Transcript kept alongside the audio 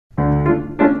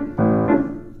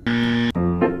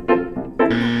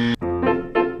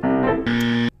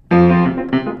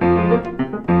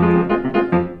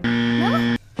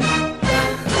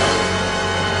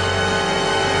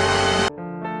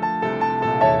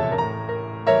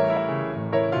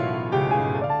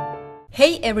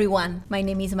Hey everyone, my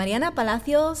name is Mariana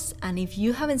Palacios, and if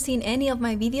you haven't seen any of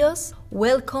my videos,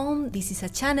 welcome. This is a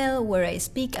channel where I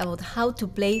speak about how to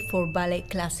play for ballet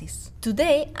classes.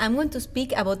 Today I'm going to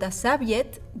speak about a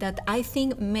subject that I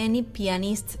think many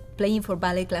pianists playing for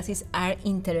ballet classes are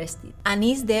interested, and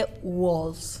is the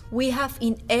waltz. We have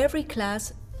in every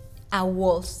class a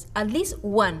waltz, at least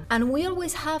one, and we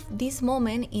always have this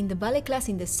moment in the ballet class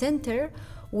in the center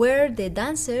where the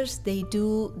dancers they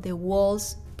do the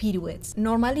waltz pirouettes.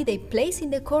 Normally they place in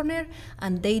the corner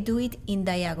and they do it in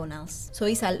diagonals. So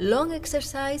it's a long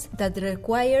exercise that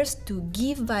requires to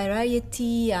give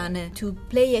variety and to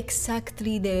play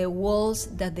exactly the waltz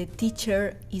that the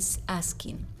teacher is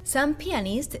asking. Some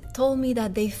pianists told me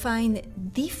that they find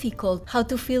difficult how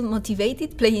to feel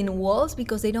motivated playing waltz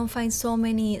because they don't find so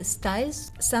many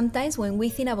styles. Sometimes when we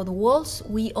think about waltz,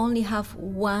 we only have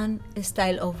one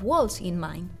style of waltz in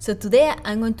mind. So today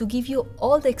I'm going to give you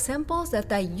all the examples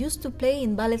that I used to play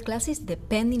in ballet classes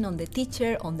depending on the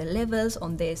teacher, on the levels,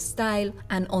 on the style,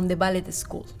 and on the ballet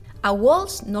school. A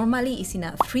waltz normally is in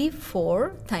a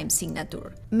 3/4 time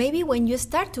signature. Maybe when you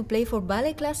start to play for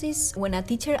ballet classes, when a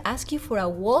teacher asks you for a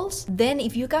waltz, then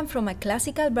if you come from a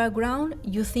classical background,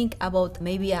 you think about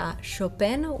maybe a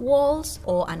Chopin waltz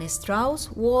or an Strauss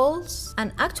waltz,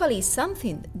 and actually it's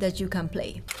something that you can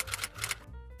play.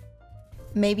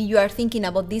 Maybe you are thinking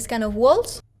about this kind of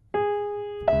waltz.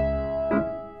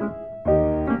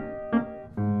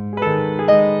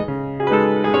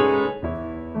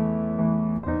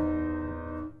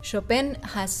 Chopin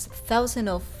has thousands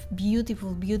of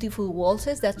beautiful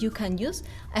waltzes that you can use.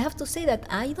 I have to say that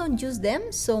I don't use them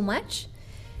so much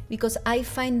because I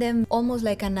find them almost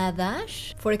like an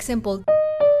adage. For example,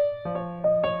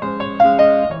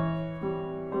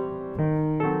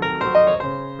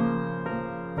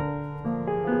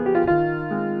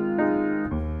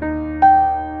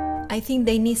 I think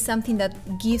they need something that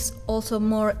gives also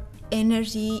more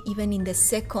energy even in the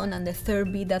second and the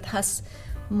third beat, that has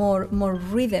more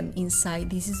rhythm inside.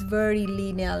 This is very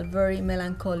linear, very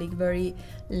melancholic, very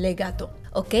legato.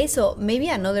 Okay, so maybe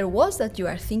another waltz that you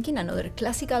are thinking, another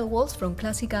classical waltz from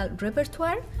classical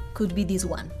repertoire, could be this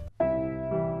one.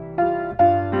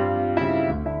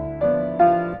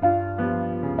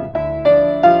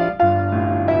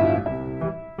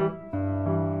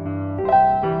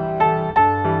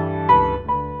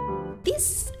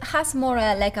 This has more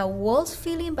like a waltz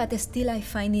feeling, but still I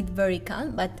find it very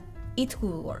calm, but it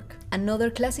could work. Another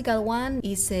classical one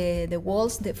is the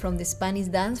waltz from the Spanish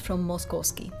dance from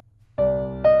Moskowski.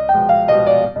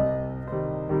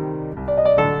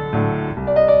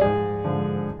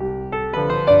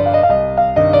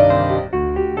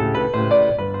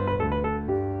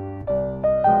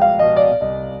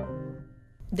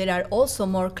 There are also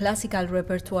more classical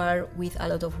repertoire with a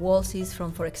lot of waltzes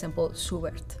from, for example,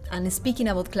 Schubert. And speaking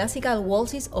about classical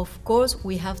waltzes, of course,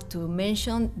 we have to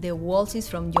mention the waltzes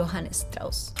from Johann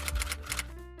Strauss.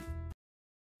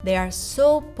 They are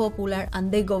so popular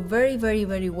and they go very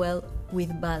well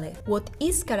with ballet. What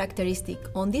is characteristic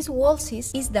on these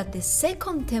waltzes is that the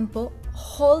second tempo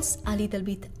holds a little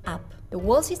bit up. The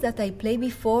waltzes that I played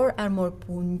before are more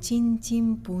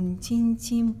pun-chin-chin,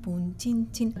 pun-chin-chin,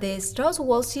 pun-chin-chin. The Strauss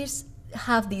waltzes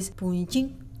have this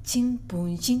pun-chin-chin,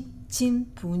 pun-chin-chin,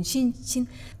 pun-chin-chin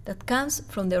that comes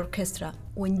from the orchestra.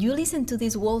 When you listen to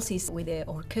these waltzes with the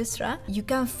orchestra, you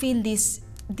can feel this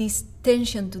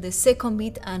tension to the second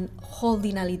beat and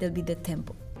holding a little bit the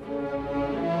tempo.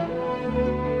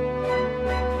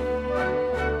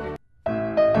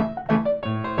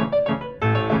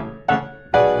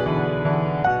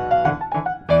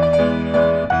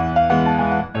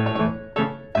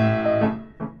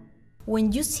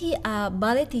 When you see a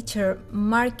ballet teacher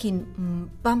marking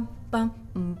pam pam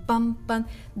pam pam,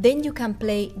 then you can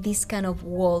play this kind of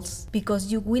waltz because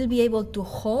you will be able to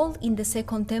hold in the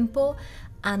second tempo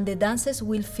and the dancers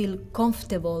will feel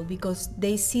comfortable because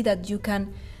they see that you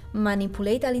can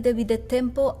manipulate a little bit the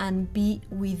tempo and be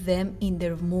with them in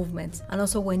their movements. And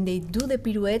also when they do the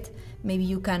pirouette, maybe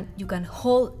you can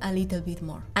hold a little bit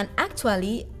more. And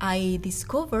actually I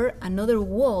discovered another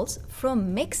waltz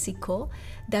from Mexico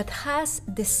that has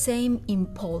the same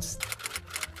impulse.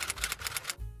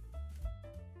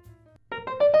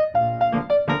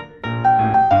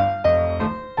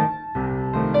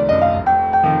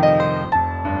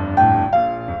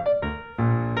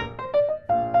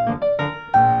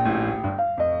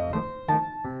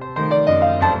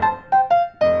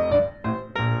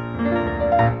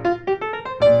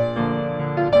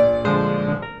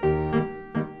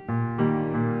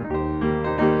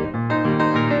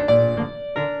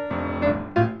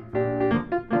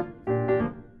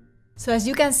 So as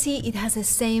you can see, it has the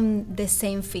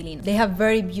same feeling. They have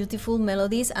very beautiful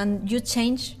melodies, and you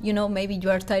change, you know, maybe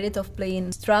you are tired of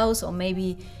playing Strauss, or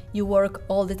maybe you work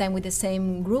all the time with the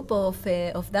same group of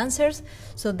dancers,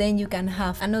 so then you can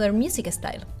have another music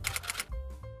style.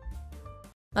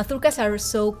 Mazurkas are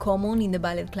so common in the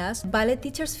ballet class. Ballet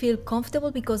teachers feel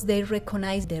comfortable because they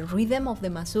recognize the rhythm of the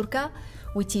mazurka,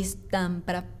 which is tam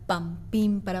para pam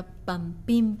pim para pam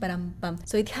pim param pam.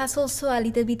 So it has also a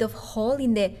little bit of hole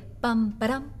in the pam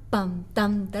param pam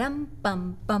tam taram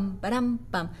pam pam param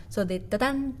pam. So the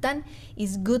tan tan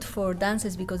is good for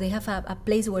dancers because they have a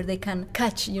place where they can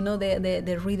catch, you know,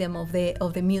 the rhythm of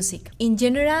the music. In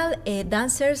general,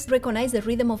 dancers recognize the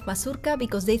rhythm of mazurka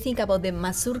because they think about the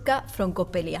mazurka from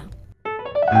Coppelia.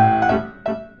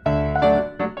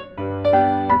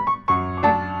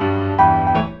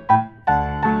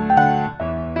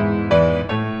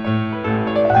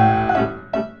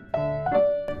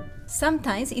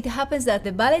 Sometimes it happens that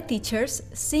the ballet teachers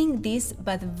sing this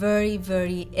but very,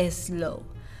 very slow.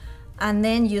 And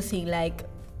then you think like,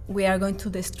 we are going to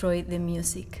destroy the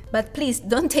music. But please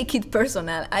don't take it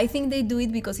personal. I think they do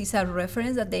it because it's a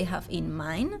reference that they have in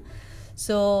mind.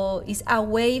 So it's a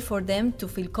way for them to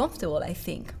feel comfortable, I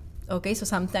think. Okay, so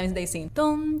sometimes they sing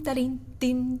tom tarin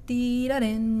tin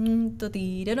tiraren to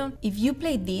tiraron. If you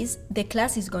play this, the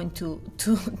class is going to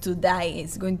die.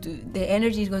 The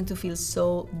energy is going to feel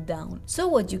so down. So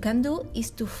what you can do is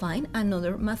to find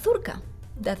another mazurka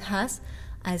that has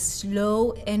a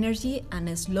slow energy and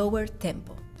a slower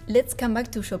tempo. Let's come back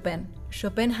to Chopin.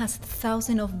 Chopin has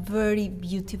thousands of very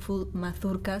beautiful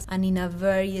mazurkas and in a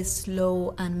very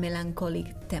slow and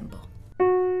melancholic tempo.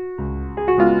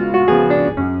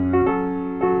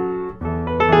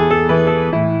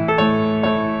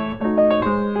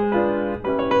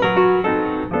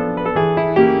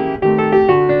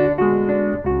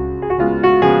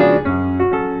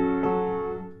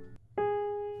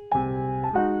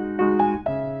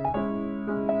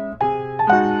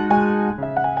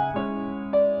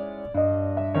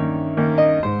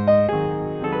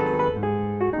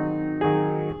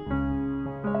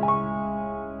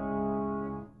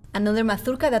 Another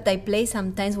mazurka that I play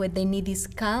sometimes when they need this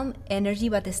calm energy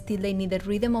but still they need the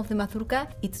rhythm of the mazurka,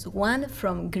 it's one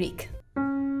from Greek.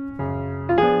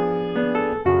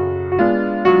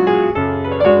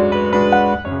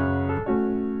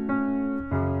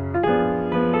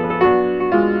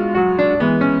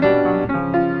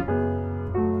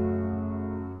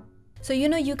 So you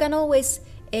know, you can always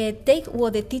take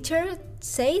what the teacher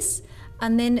says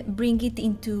and then bring it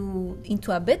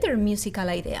into a better musical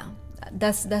idea.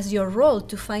 That's your role,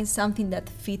 to find something that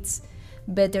fits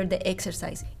better the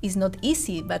exercise. It's not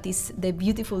easy, but it's the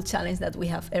beautiful challenge that we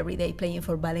have every day playing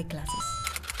for ballet classes.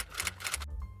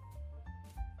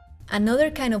 Another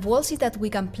kind of waltzes that we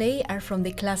can play are from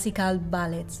the classical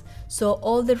ballets. So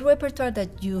all the repertoire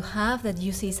that you have that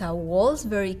you see is a waltz,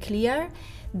 very clear,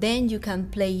 then you can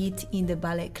play it in the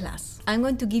ballet class. I'm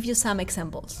going to give you some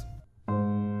examples.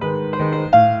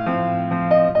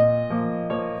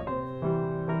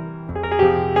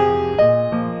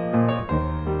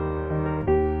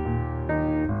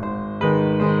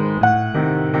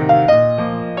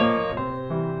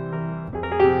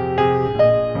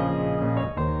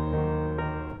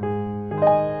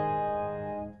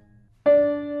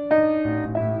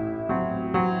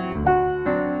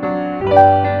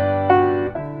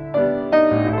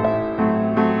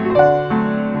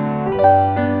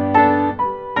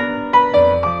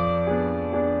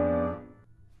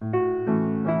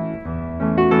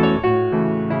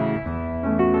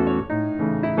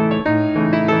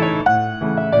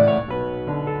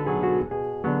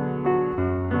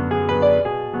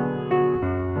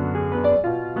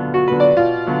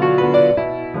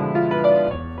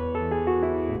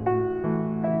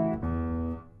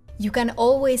 You can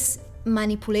always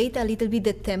manipulate a little bit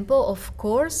the tempo, of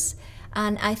course,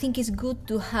 and I think it's good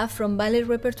to have from ballet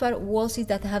repertoire waltzes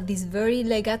that have this very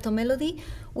legato melody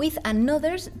with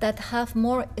another that have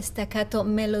more staccato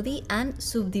melody and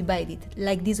subdivided,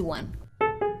 like this one.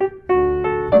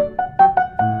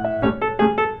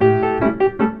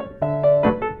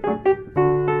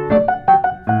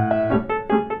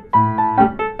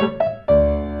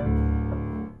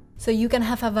 So you can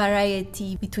have a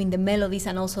variety between the melodies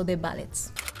and also the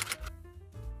ballets.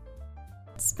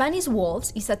 Spanish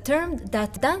waltz is a term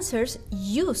that dancers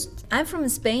used. I'm from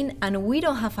Spain and we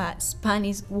don't have a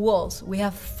Spanish waltz. We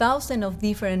have thousands of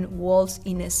different waltz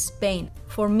in Spain.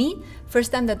 For me,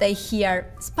 first time that I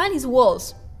hear Spanish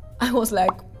waltz, I was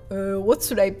like, what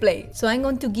should I play? So I'm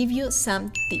going to give you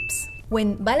some tips.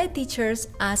 When ballet teachers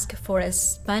ask for a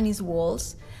Spanish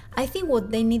waltz, I think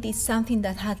what they need is something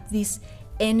that has this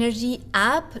energy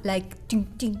up, like ting,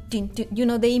 ting, ting, ting. You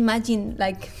know, they imagine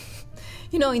like,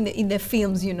 you know, in the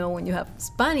films, you know, when you have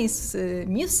Spanish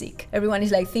music, everyone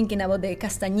is like thinking about the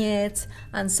castanets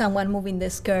and someone moving the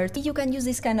skirt. You can use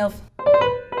this kind of,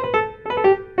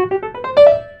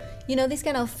 you know, this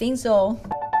kind of thing. So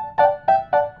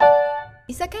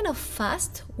it's a kind of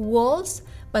fast waltz,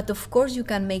 but of course you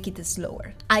can make it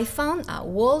slower. I found a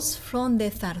waltz from the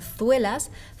zarzuelas.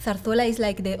 Zarzuela is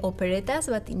like the operettas,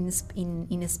 but in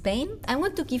Spain. I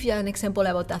want to give you an example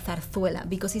about a zarzuela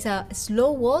because it's a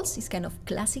slow waltz, it's kind of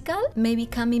classical, maybe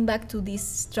coming back to this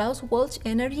Strauss waltz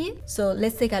energy. So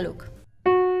let's take a look.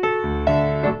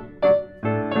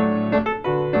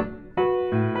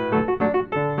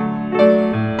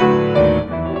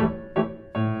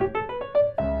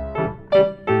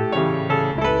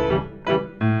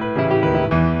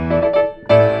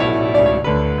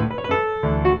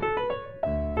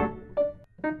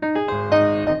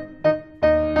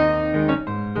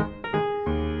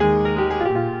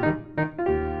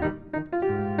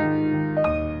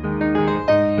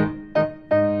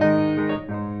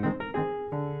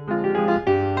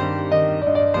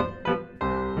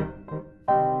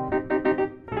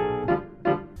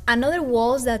 Another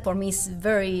waltz that for me is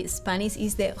very Spanish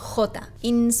is the jota.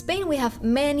 In Spain we have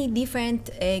many different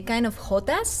kind of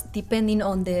jotas depending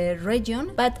on the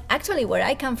region, but actually where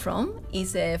I come from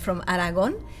is from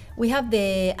Aragon. We have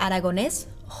the Aragonese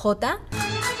jota.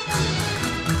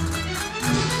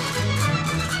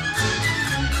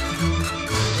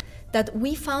 That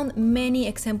we found many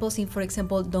examples in, for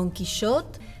example, Don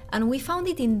Quixote, and we found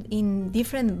it in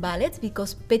different ballets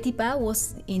because Petipa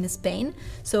was in Spain,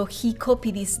 so he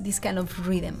copied this kind of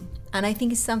rhythm. And I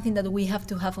think it's something that we have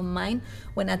to have in mind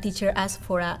when a teacher asks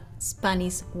for a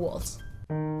Spanish waltz.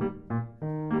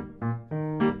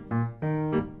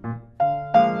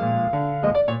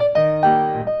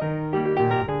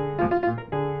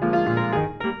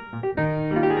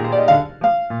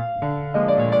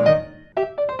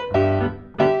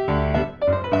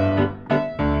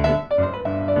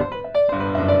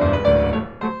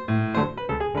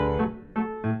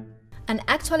 And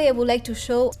actually I would like to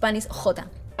show Spanish jota.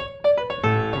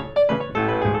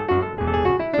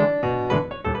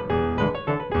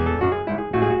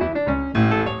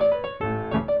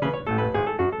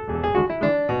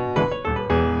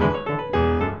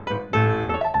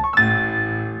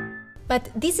 But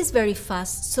this is very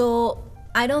fast, so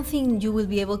I don't think you will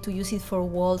be able to use it for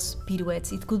waltz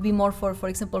pirouettes. It could be more for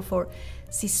example, for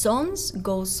saisons,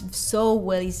 goes so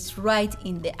well, it's right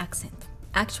in the accent.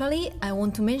 Actually, I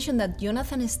want to mention that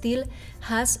Jonathan Steele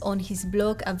has on his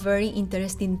blog a very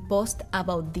interesting post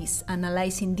about this,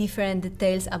 analyzing different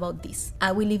details about this.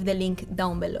 I will leave the link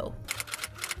down below.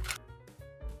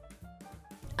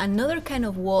 Another kind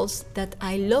of waltz that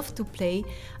I love to play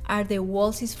are the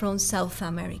waltzes from South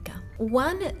America.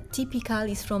 One typical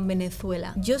is from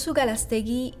Venezuela. Josu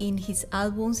Galastegui, in his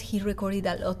albums, he recorded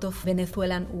a lot of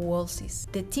Venezuelan waltzes.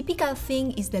 The typical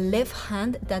thing is the left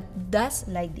hand that does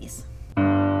like this.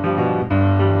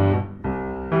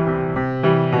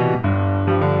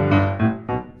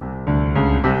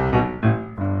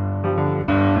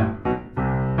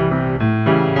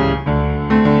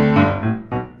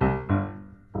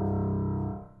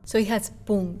 So it has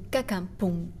pum, kakam,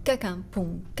 pum, kakam,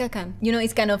 pum, kakam. You know,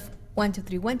 it's kind of 1, 2,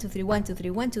 3, 1, 2, 3, 1, 2, 3,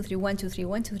 1, 2, 3, 1, 2, 3,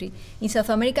 1, 2, 3. In South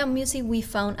American music, we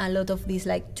found a lot of these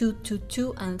like 2, 2,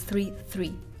 2 and 3,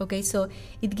 3. Okay, so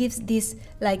it gives this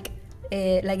like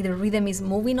the rhythm is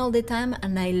moving all the time,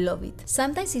 and I love it.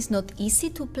 Sometimes it's not easy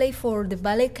to play for the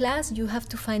ballet class. You have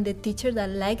to find a teacher that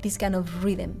likes this kind of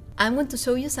rhythm. I'm going to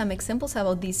show you some examples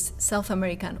about these South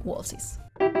American waltzes.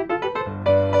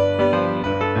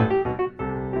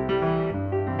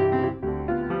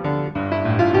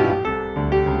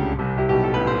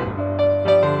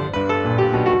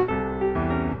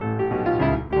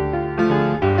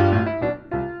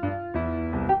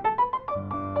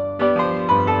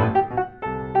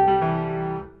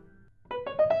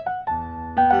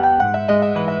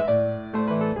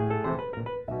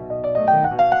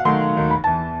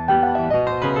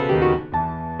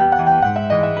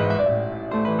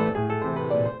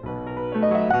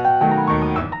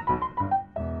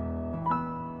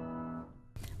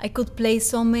 I could play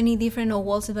so many different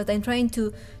waltzes, but I'm trying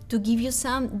to give you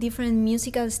some different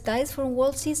musical styles for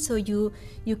waltzes, so you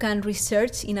can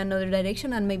research in another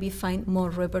direction and maybe find more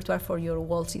repertoire for your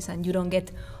waltzes and you don't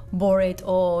get bored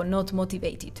or not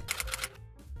motivated.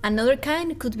 Another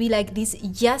kind could be like these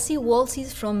jazzy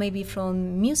waltzes from maybe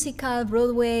from musical,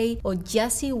 Broadway, or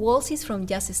jazzy waltzes from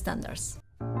jazz standards.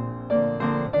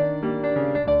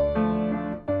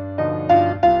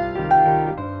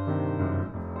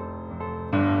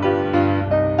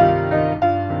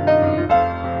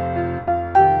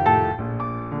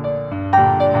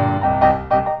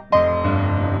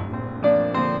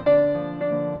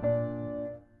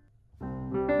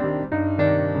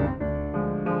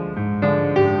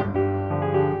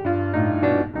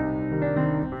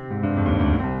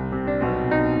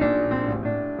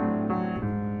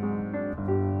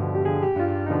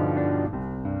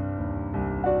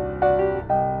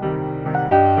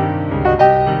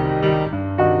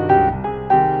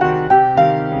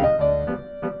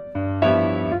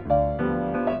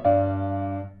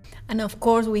 of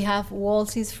course, we have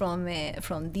waltzes from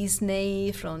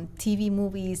Disney, from TV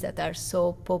movies that are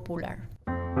so popular.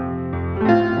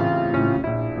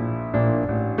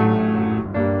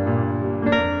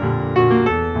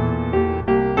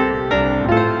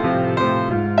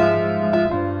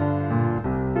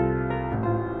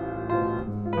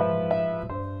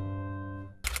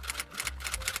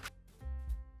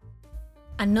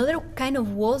 Another kind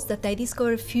of waltz that I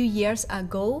discovered a few years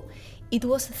ago, it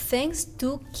was thanks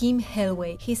to Kim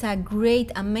Helway. He's a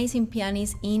great, amazing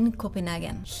pianist in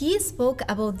Copenhagen. He spoke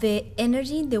about the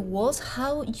energy in the waltz,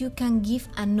 how you can give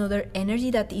another energy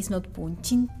that is not pun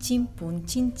chin chin, pun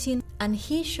chin chin. And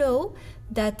he showed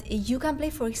that you can play,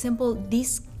 for example,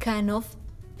 this kind of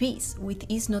piece, which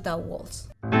is not a waltz.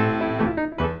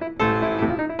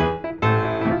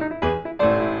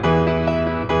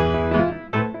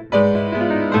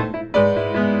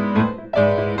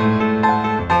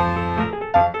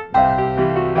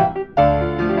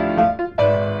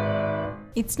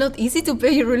 It's not easy to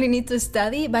play, you really need to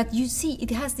study, but you see it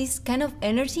has this kind of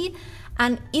energy,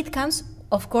 and it comes,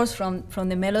 of course, from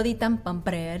the melody, tam pam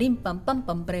rim pam pam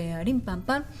pam rim pam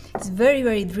pam. It's very,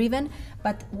 very driven,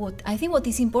 but what I think what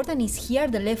is important is here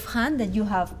the left hand that you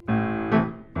have.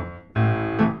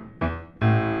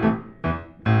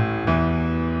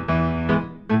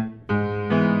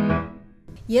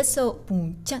 Yes, so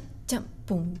pum chan chan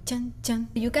pum chan chan.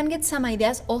 You can get some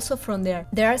ideas also from there.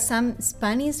 There are some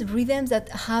Spanish rhythms that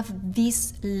have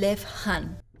this left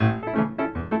hand.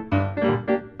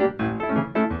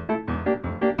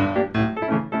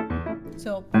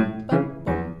 So pum, pum,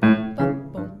 pum, pum,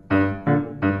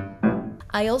 pum, pum.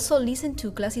 I also listened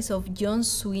to classes of John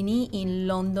Sweeney in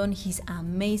London. He's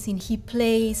amazing. He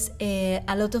plays a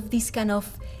lot of this kind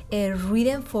of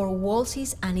rhythm for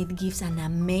waltzes, and it gives an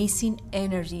amazing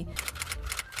energy.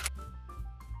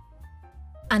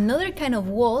 Another kind of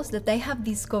waltz that I have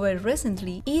discovered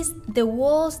recently is the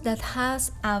waltz that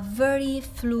has a very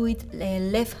fluid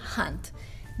left hand.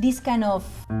 This kind of...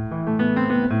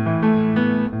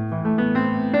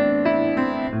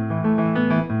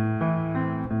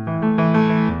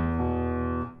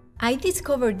 I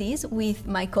discovered this with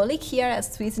my colleague here at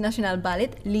Swiss National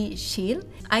Ballet, Lee Schill.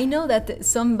 I know that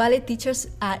some ballet teachers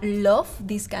love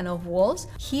this kind of waltz.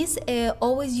 He's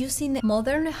always using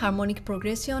modern harmonic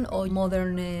progression or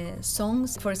modern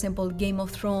songs, for example, Game of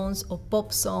Thrones or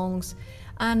pop songs.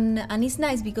 And it's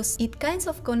nice because it kind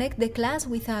of connects the class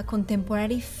with a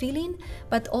contemporary feeling,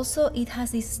 but also it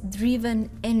has this driven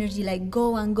energy, like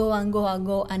go and go and go and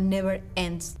go and never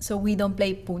ends. So we don't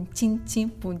play pun chin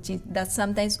chin pun chin. That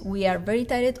sometimes we are very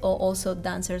tired, or also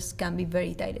dancers can be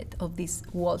very tired of this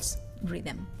waltz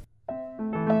rhythm.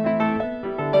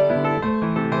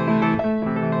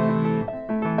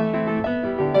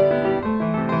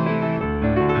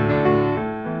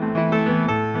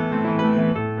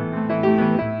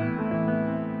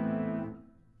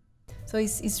 So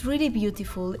it's really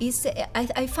beautiful.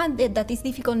 I find that it's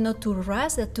difficult not to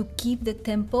rush, that to keep the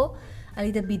tempo a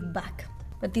little bit back.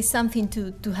 But it's something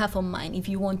to have on mind if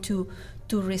you want to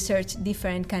research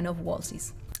different kind of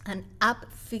waltzes. And up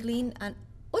feeling and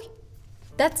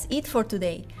that's it for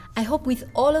today. I hope with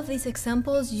all of these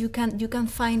examples you can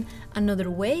find another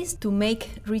ways to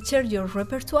make richer your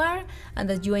repertoire, and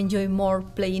that you enjoy more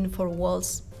playing for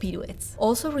waltz pirouettes.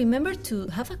 Also remember to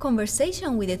have a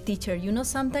conversation with the teacher. You know,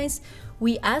 sometimes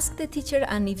we ask the teacher,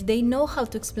 and if they know how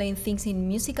to explain things in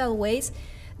musical ways,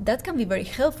 that can be very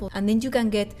helpful, and then you can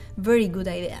get very good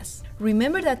ideas.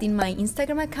 Remember that in my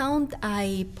Instagram account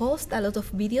I post a lot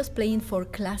of videos playing for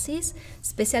classes,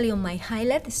 especially on my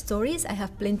highlight stories. I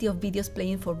have plenty of videos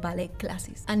playing for ballet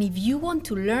classes. And if you want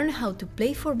to learn how to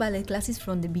play for ballet classes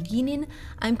from the beginning,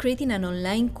 I'm creating an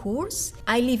online course.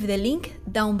 I leave the link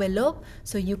down below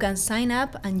so you can sign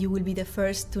up, and you will be the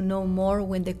first to know more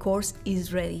when the course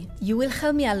is ready. You will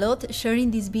help me a lot sharing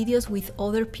these videos with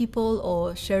other people,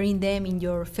 or sharing them in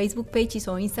your Facebook pages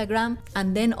or Instagram,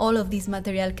 and then all of this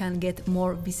material can get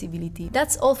more visibility.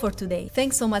 That's all for today.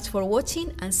 Thanks so much for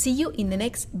watching, and see you in the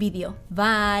next video.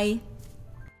 Bye!